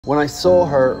When I saw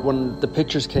her, when the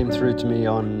pictures came through to me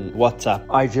on WhatsApp,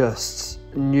 I just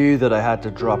knew that I had to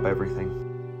drop everything.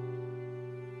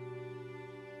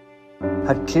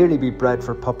 Had clearly been bred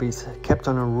for puppies, kept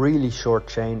on a really short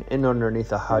chain in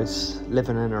underneath a house,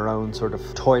 living in her own sort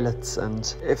of toilets,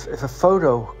 and if a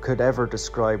photo could ever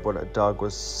describe what a dog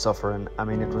was suffering, I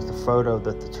mean, it was the photo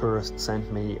that the tourist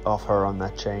sent me of her on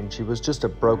that chain. She was just a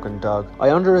broken dog.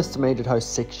 I underestimated how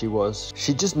sick she was.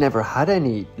 She just never had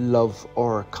any love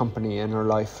or company in her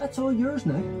life. That's all yours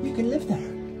now. You can live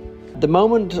there. The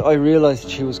moment I realised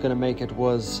she was going to make it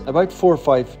was about 4 or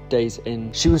 5 days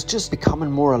in. She was just becoming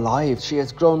more alive. She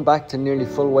has grown back to nearly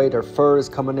full weight, her fur is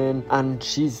coming in, and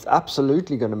she's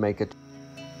absolutely going to make it.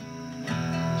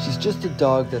 She's just a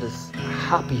dog that is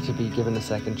happy to be given a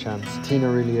second chance.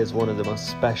 Tina really is one of the most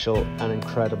special and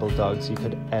incredible dogs you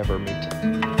could ever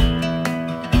meet.